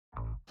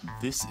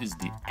This is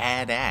the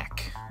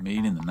Addac,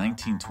 made in the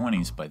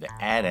 1920s by the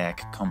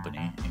Addac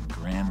Company in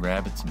Grand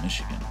Rapids,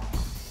 Michigan.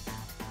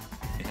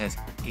 It has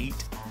 8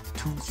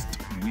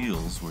 toothed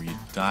wheels where you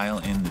dial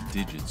in the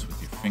digits with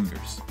your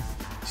fingers.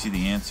 You see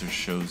the answer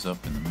shows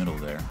up in the middle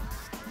there.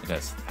 It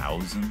has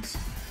thousands,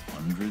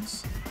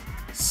 hundreds,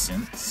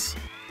 cents.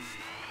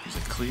 There's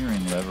a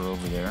clearing lever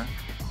over there,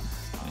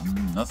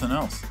 and nothing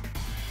else.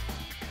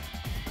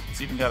 It's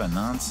even got a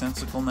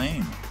nonsensical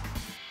name.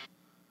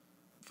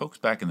 Folks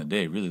back in the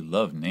day really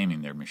loved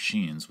naming their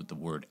machines with the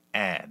word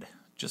add.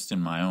 Just in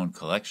my own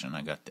collection,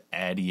 I got the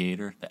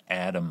Addiator, the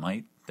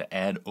Addamite, the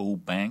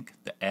Add-O-Bank,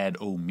 the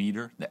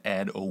Add-O-Meter, the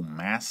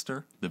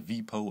Add-O-Master, the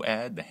Vipo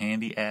Add, the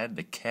Handy Add,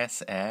 the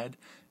Kess Add,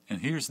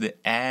 and here's the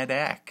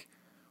Addac.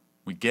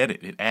 We get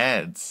it, it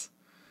adds.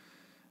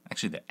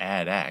 Actually, the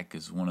Addac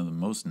is one of the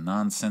most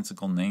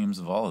nonsensical names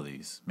of all of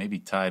these, maybe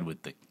tied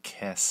with the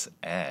Kess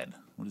Add.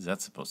 What is that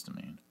supposed to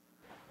mean?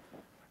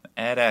 The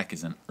Addac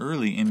is an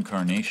early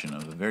incarnation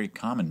of a very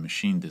common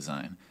machine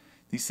design.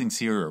 These things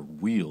here are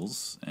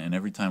wheels, and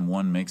every time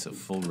one makes a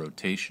full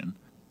rotation,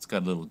 it's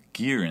got a little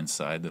gear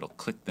inside that'll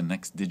click the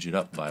next digit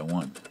up by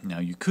 1. Now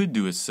you could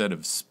do a set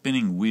of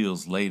spinning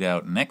wheels laid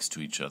out next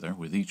to each other,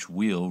 with each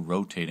wheel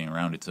rotating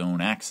around its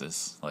own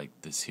axis, like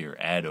this here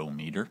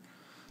Addometer.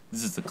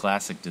 This is the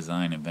classic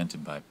design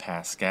invented by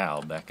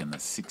Pascal back in the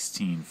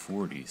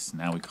 1640s.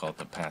 Now we call it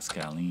the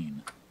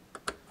Pascaline.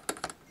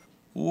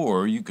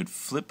 Or you could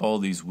flip all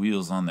these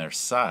wheels on their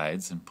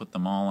sides and put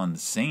them all on the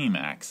same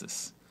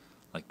axis,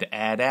 like the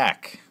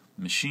Addac.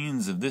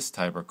 Machines of this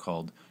type are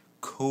called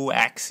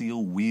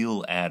coaxial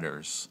wheel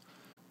adders.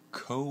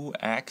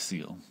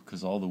 Coaxial,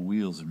 because all the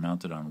wheels are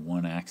mounted on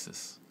one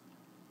axis.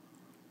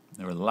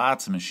 There are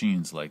lots of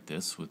machines like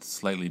this with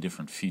slightly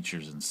different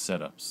features and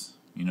setups.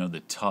 You know,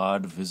 the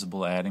Todd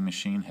visible adding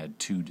machine had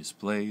 2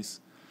 displays.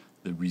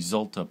 The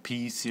Resulta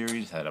P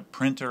series had a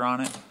printer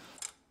on it.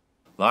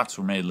 Lots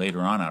were made later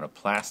on out of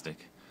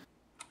plastic.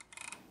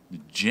 The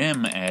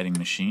gem adding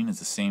machine is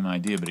the same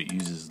idea, but it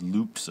uses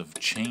loops of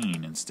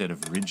chain instead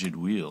of rigid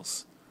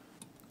wheels.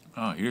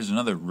 Oh, here's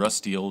another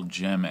rusty old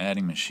gem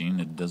adding machine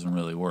that doesn't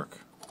really work.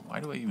 Why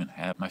do I even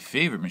have? My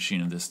favorite machine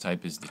of this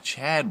type is the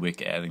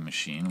Chadwick adding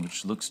machine,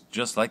 which looks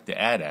just like the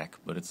Addac,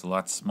 but it's a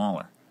lot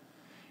smaller.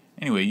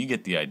 Anyway, you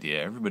get the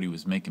idea. Everybody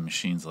was making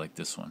machines like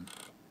this one.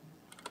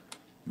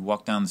 You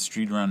walk down the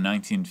street around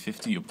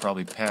 1950, you'll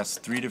probably pass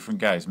 3 different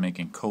guys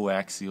making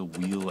coaxial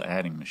wheel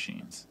adding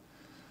machines.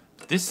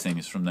 This thing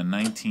is from the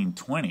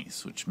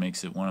 1920s, which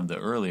makes it one of the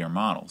earlier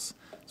models.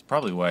 It's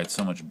probably why it's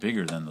so much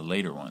bigger than the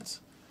later ones.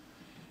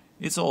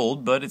 It's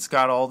old, but it's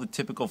got all the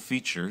typical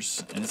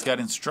features, and it's got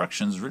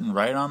instructions written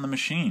right on the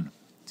machine.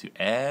 To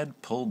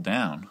add, pull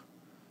down.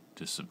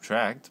 To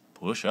subtract,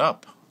 push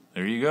up.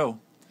 There you go.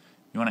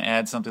 You want to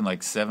add something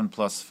like 7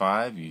 plus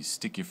 5, you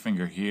stick your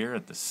finger here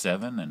at the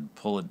 7 and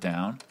pull it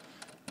down,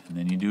 and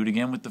then you do it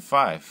again with the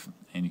 5,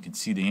 and you can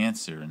see the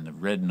answer in the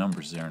red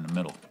numbers there in the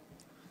middle.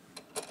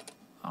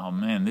 Oh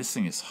man, this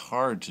thing is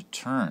hard to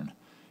turn.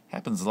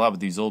 Happens a lot with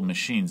these old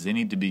machines. They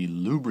need to be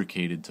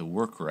lubricated to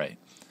work right.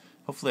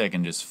 Hopefully I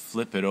can just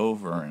flip it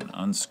over and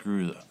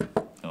unscrew the...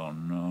 Oh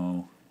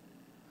no.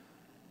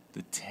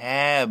 The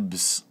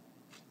tabs.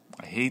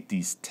 I hate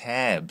these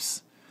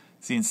tabs.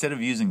 See, instead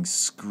of using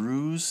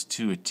screws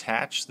to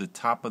attach the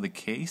top of the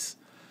case,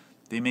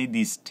 they made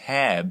these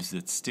tabs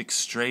that stick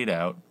straight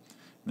out,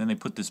 and then they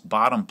put this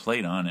bottom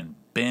plate on and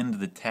bend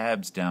the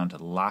tabs down to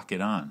lock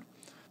it on.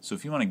 So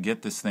if you want to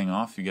get this thing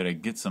off, you got to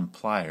get some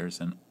pliers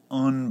and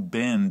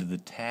unbend the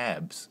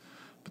tabs.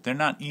 But they're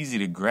not easy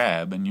to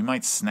grab, and you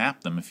might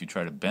snap them if you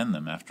try to bend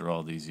them after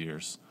all these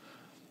years.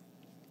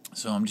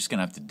 So I'm just going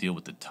to have to deal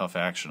with the tough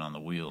action on the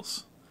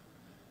wheels.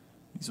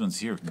 These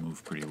ones here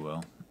move pretty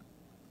well.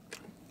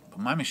 But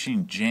my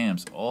machine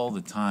jams all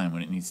the time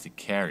when it needs to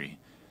carry.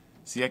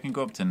 See, I can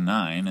go up to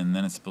 9, and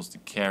then it's supposed to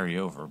carry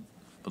over.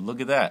 But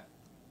look at that.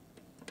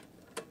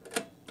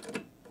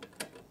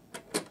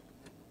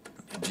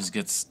 It just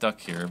gets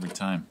stuck here every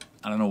time.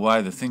 I don't know why,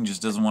 the thing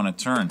just doesn't want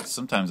to turn.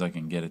 Sometimes I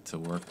can get it to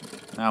work.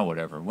 Now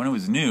whatever. When it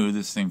was new,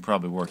 this thing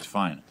probably worked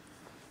fine.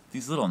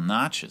 These little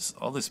notches,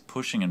 all this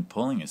pushing and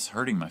pulling is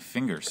hurting my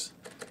fingers.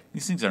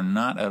 These things are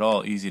not at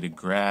all easy to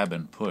grab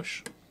and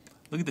push.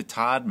 Look at the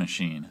Todd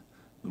machine.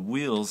 The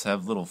wheels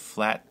have little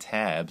flat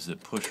tabs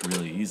that push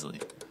really easily.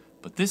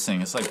 But this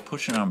thing is like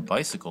pushing on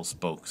bicycle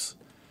spokes.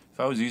 If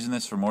I was using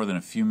this for more than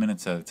a few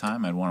minutes at a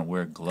time, I'd want to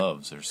wear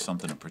gloves or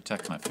something to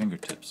protect my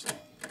fingertips.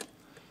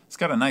 It's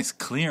got a nice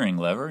clearing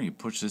lever. You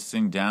push this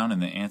thing down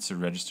and the answer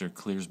register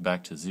clears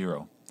back to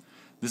 0.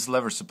 This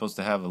lever is supposed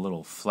to have a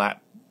little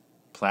flat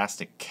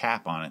plastic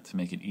cap on it to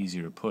make it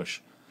easier to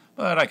push.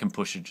 But I can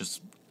push it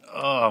just...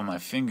 Oh, my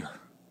finger.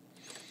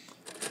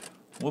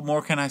 What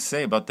more can I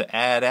say about the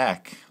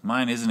Addac?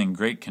 Mine isn't in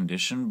great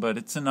condition, but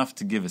it's enough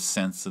to give a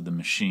sense of the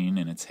machine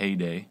in its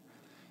heyday.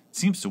 It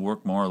seems to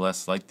work more or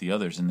less like the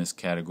others in this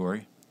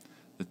category.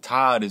 The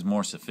Todd is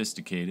more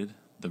sophisticated.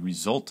 The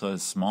Resulta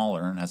is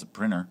smaller and has a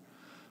printer.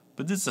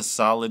 But this is a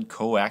solid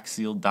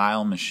coaxial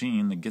dial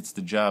machine that gets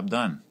the job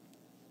done.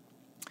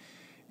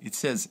 It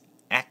says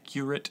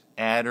accurate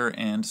adder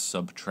and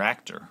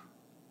subtractor.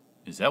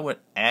 Is that what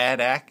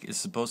Addac is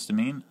supposed to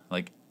mean?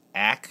 Like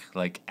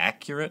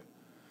accurate?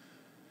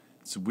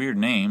 It's a weird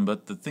name,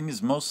 but the thing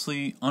is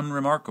mostly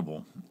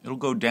unremarkable. It'll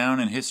go down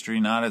in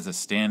history not as a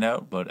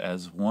standout, but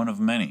as one of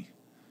many.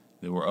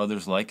 There were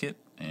others like it,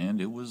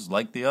 and it was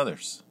like the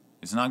others.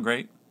 It's not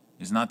great.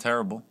 It's not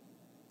terrible.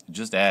 It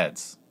just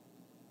adds.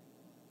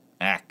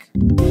 Ack.